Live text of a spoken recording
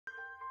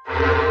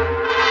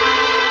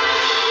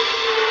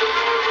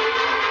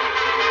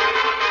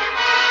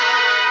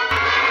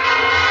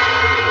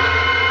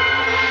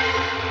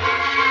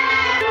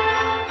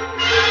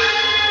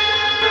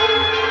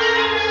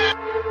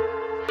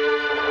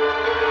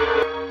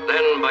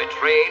come by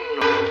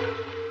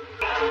train.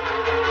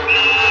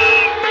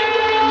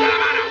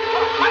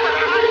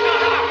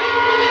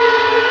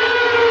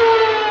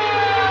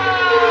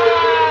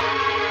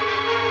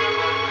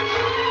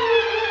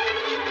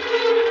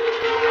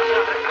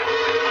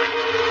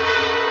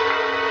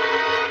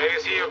 May I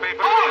see your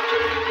paper?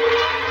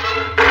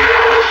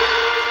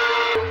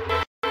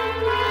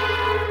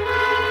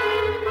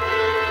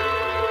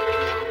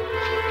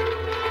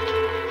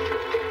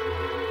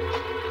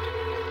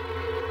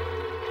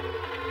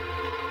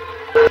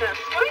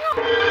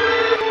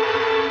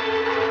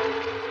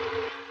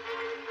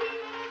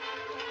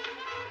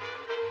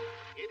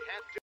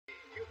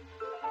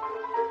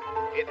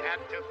 It had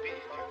to be you.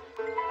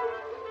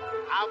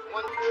 I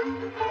want you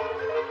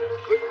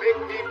could make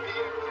me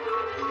feel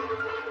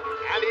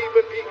and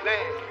even be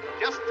glad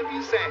just to be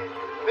sad,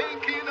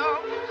 thinking of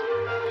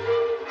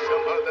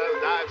some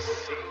others I've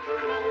seen.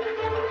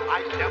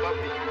 I'd never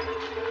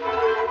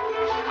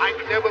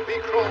be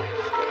cross.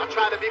 I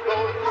try to be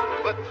bold,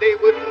 but they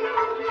wouldn't do.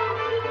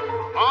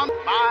 On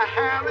my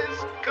hair is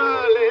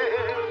curly.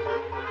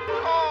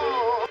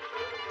 Oh.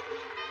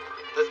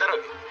 На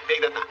здоровье.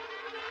 Бегдата.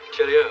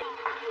 Cheerio.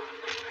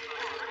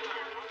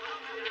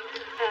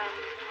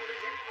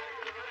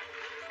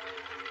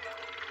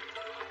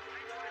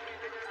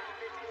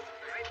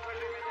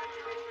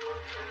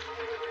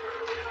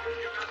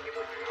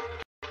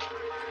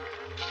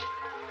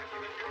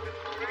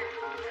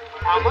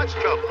 How much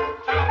trouble?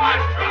 Too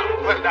much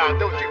trouble. Well, now,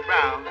 don't you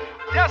frown.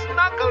 Just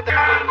knuckle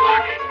down.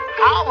 Unlucky.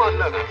 How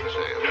unlucky? Not for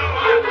sale.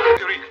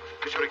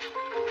 Monsieur Rick.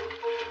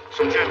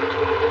 Some gentlemen.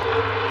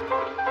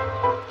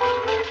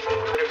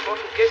 An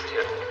important guest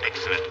here.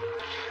 Excellent.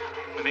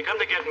 When they come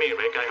to get me,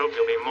 Rick, I hope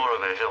you'll be more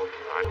of a help.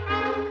 All right?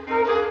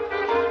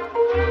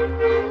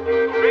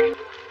 Rick?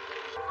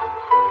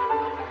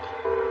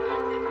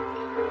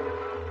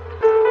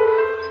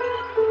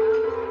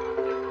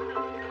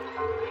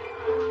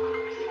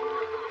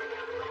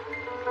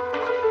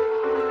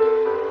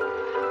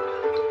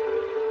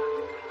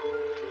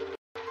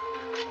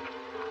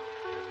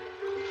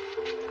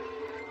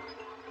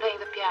 Playing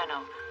the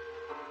piano.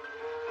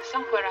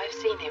 Somewhere I've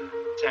seen him.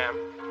 Sam,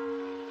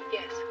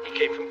 Yes. he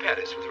came from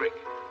Paris with Rick.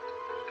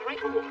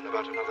 Rick? A woman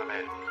about another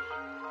man.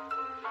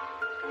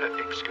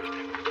 Excuse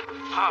me.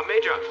 Ah,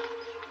 Major.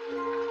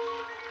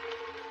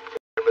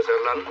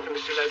 Mademoiselle Lund.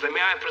 Mr. Leslie, may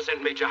I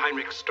present Major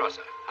Heinrich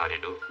Strasser? How do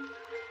you do?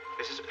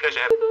 This is a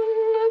pleasure.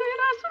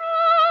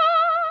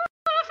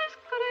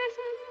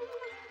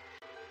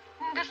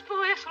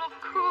 Después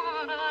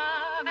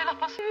locura de la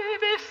pasión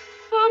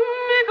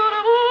mi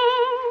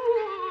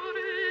corazón.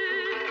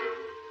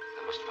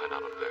 I must find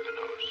out what Berger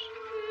knows.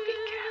 Be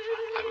careful.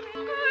 I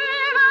will.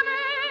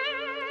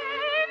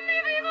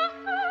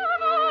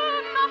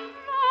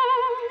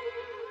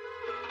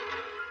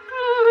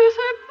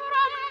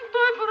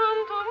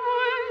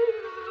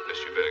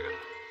 Monsieur Berger,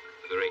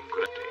 the ring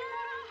correctly.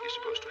 He's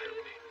supposed to help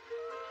me.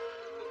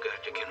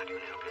 Ugarte cannot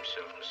even help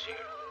himself,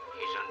 monsieur.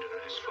 He's under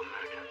arrest for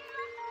murder.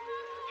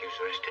 He was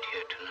arrested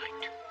here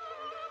tonight.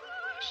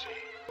 I see.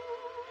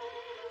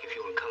 If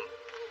you will come...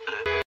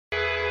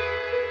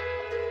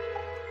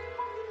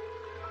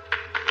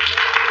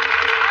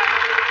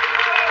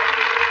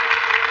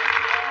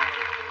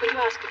 Could you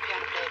ask the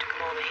piano player to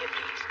come over here,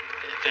 please?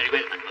 very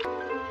well,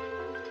 mademoiselle.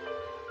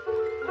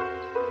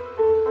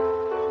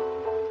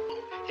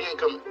 He ain't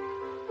come.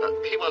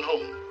 He went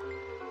home.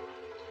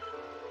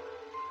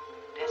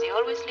 Does he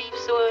always leave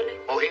so early?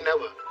 Oh, he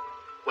never.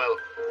 Well,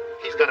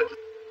 he's got it.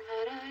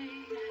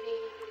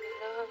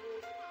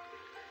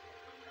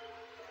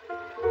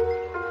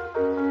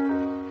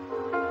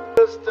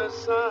 Just a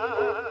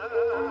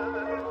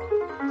sign.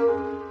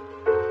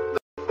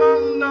 The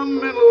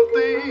fundamental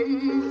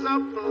things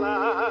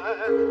apply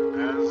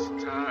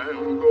as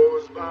time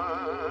goes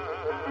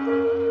by.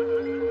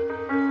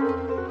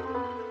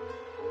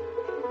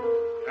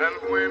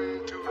 And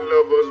when two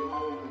lovers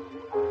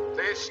woo,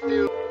 they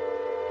still.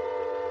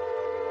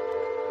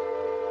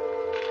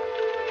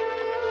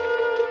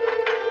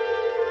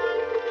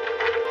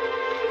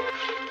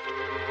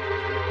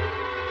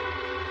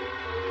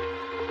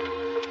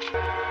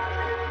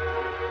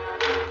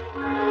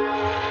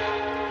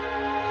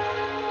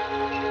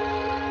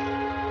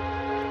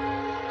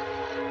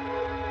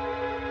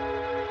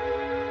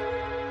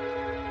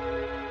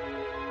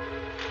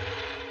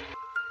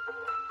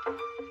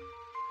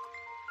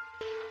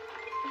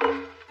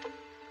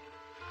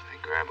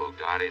 Grab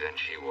Ugarte, then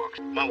she walks.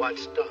 My watch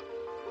stopped.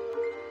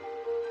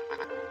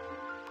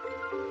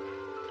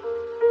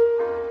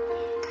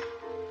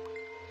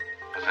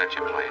 Was that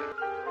your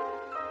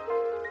plane?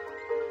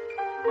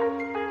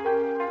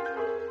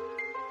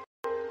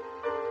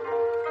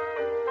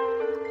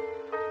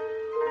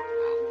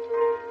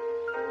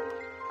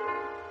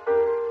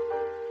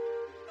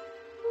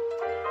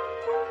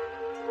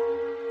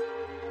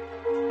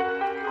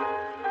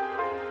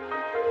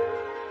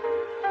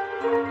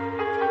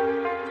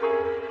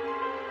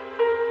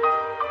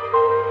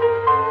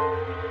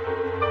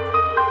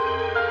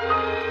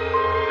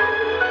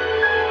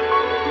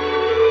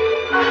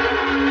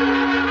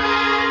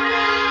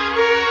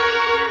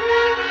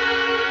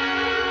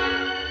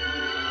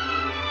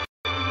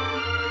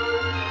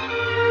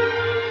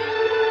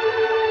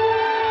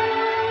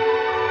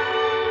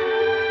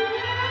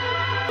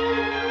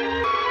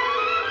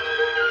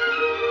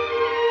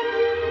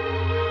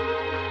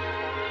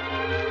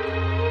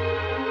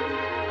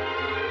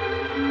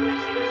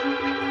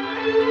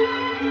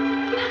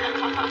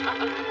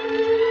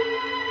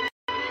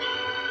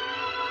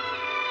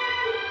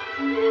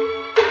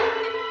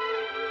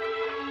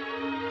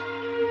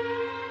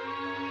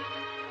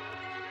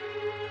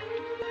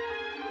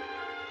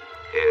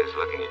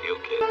 looking at you,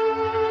 kid.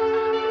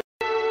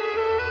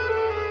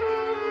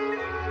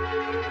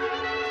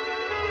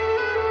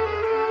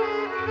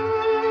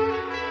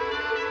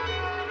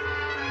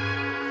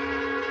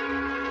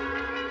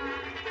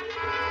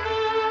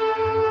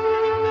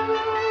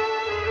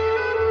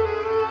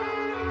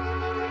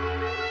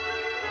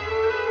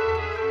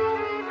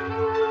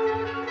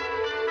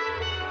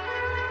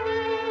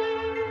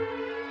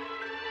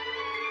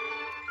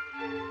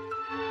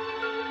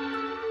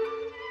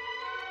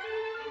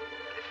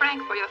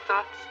 Frank, for your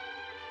thoughts.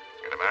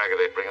 In America,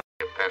 they bring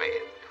only a penny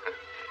in.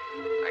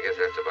 I guess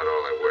that's about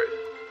all they're worth.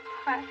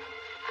 Well,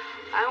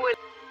 I would.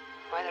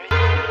 Why there is.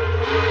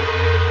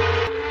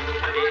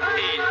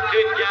 Ici,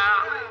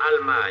 Stuttgart,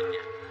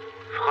 Allemagne.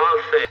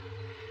 Français.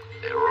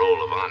 Their roll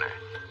of honor.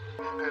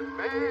 And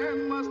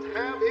man must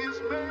have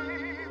his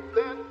mate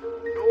that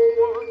no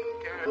one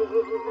can.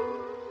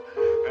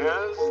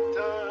 As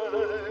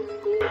time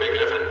goes. Big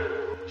Griffin,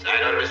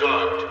 sign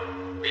unresolved.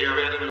 We are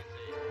ready to...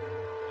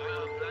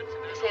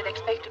 They say they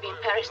expect to be in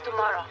Paris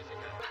tomorrow.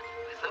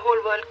 With the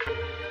whole world.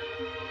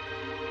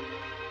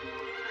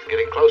 It's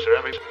getting closer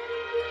every...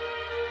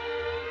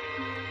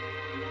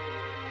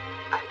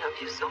 I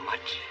love you so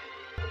much.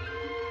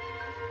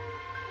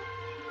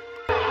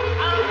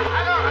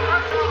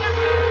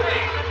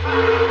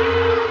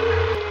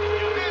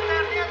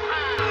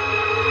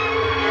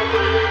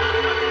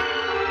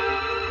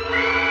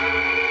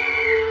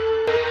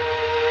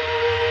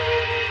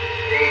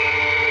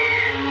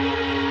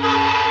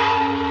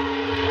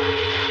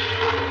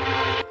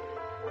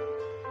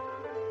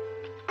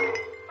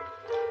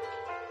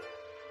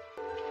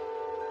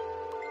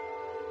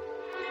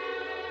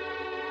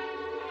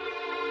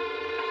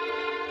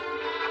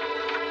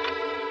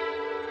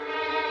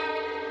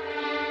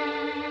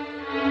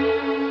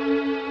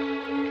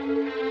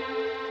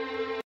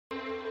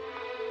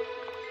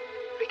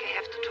 Rick, I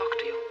have to talk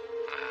to you.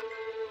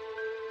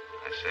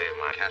 I say,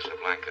 my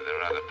Casablanca, there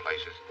are other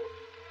places.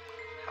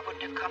 I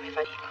wouldn't have come if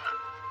I didn't.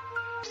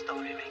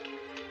 Story, Rick.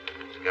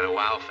 Has it got a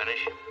wow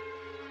finish?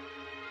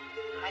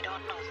 I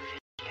don't know the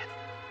finish yet.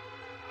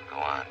 Well, go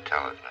on,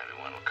 tell it. Maybe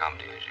one will come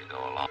to you as you go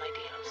along.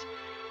 Ideals.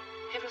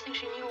 Everything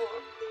she knew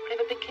or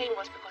ever became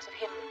was because of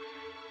him.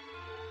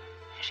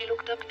 And she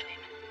looked up to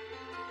him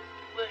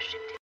and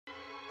worshipped him.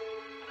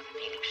 With the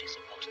feeling she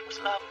supposed was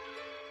love.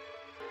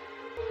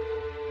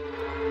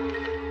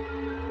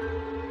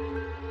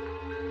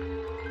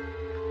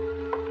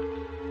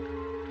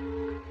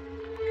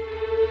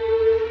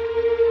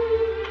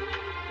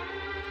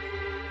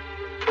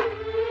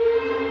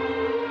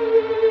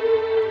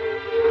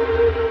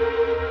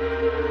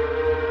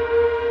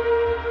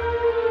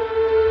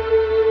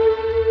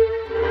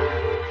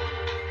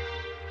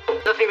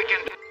 Nothing we can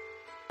do.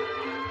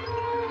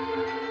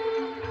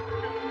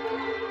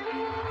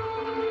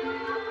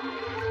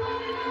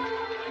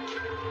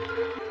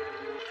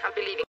 I'll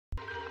be leaving.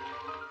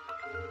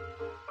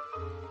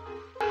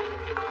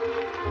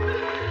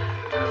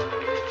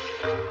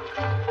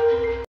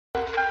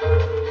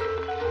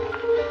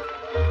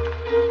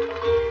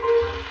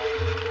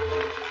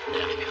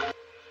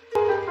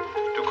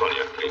 Two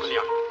cognac, please.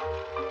 Yeah.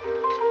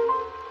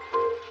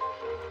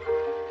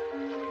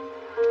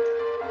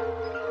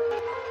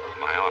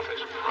 My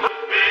office.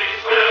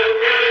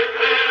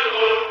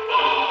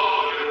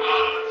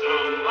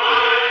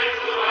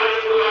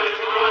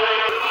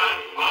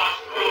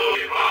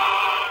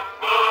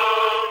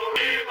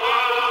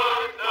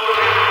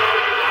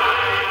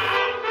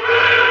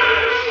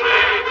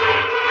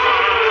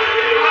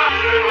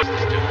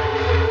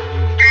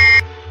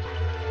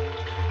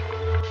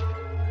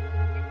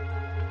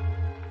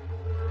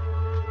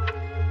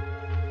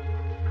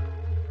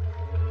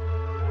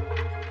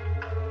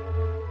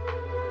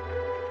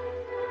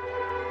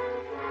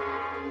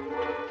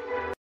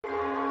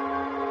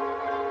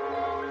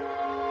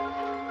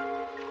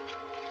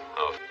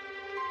 Oh.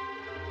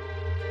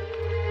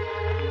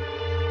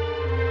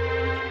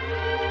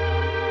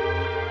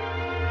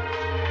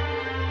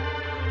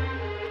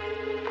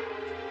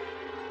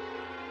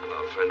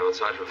 Our friend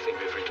outside will think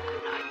we're free to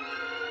good night.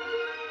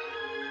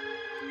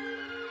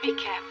 Be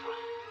careful.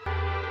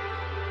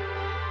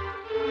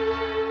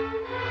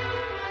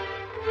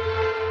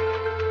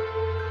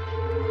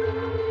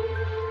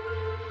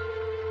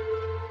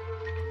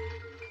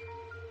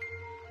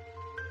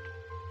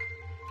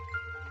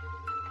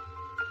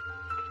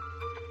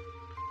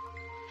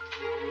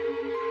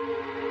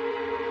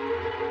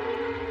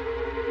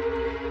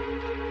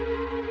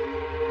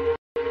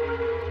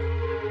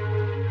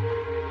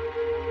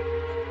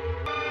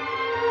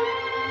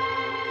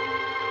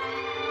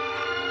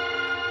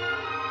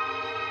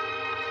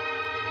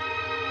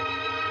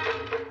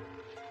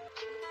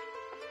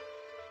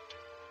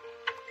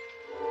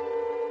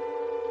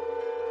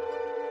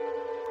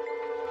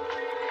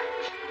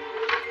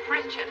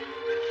 Richard.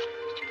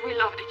 We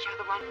loved each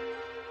other once.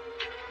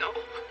 No.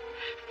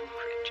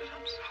 Richard,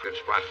 I'm sorry. Good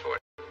spot for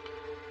it.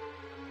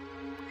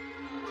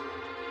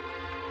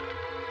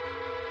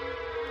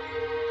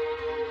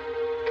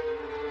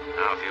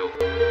 Now, if you...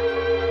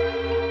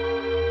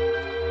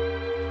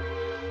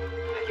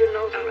 You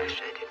know the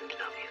rest.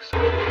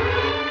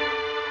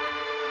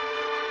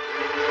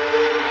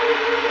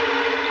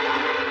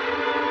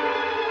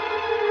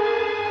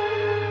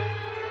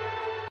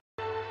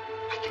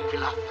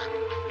 Villa.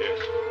 Yes.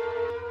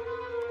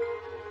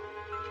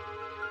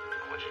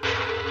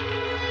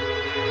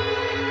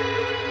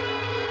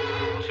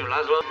 Monsieur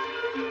Laszlo?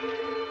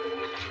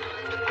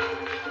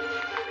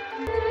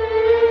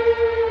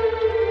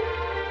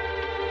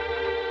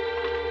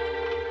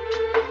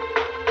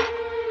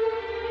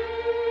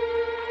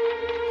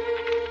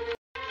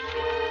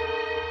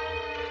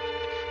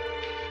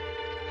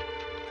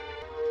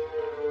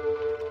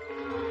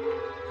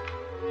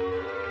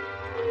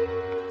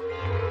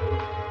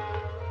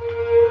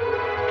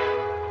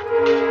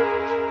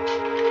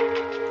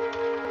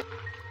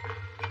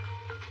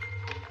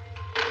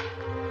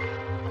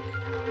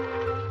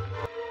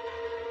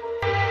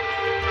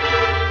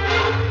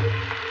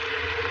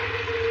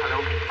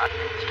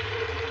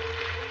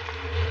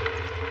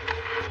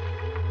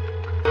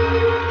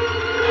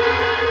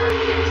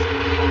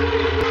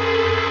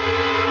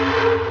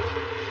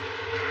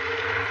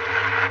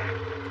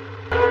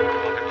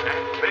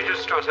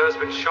 Has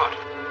been shot.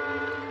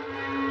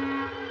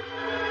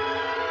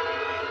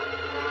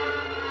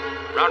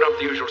 Round up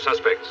the usual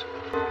suspects.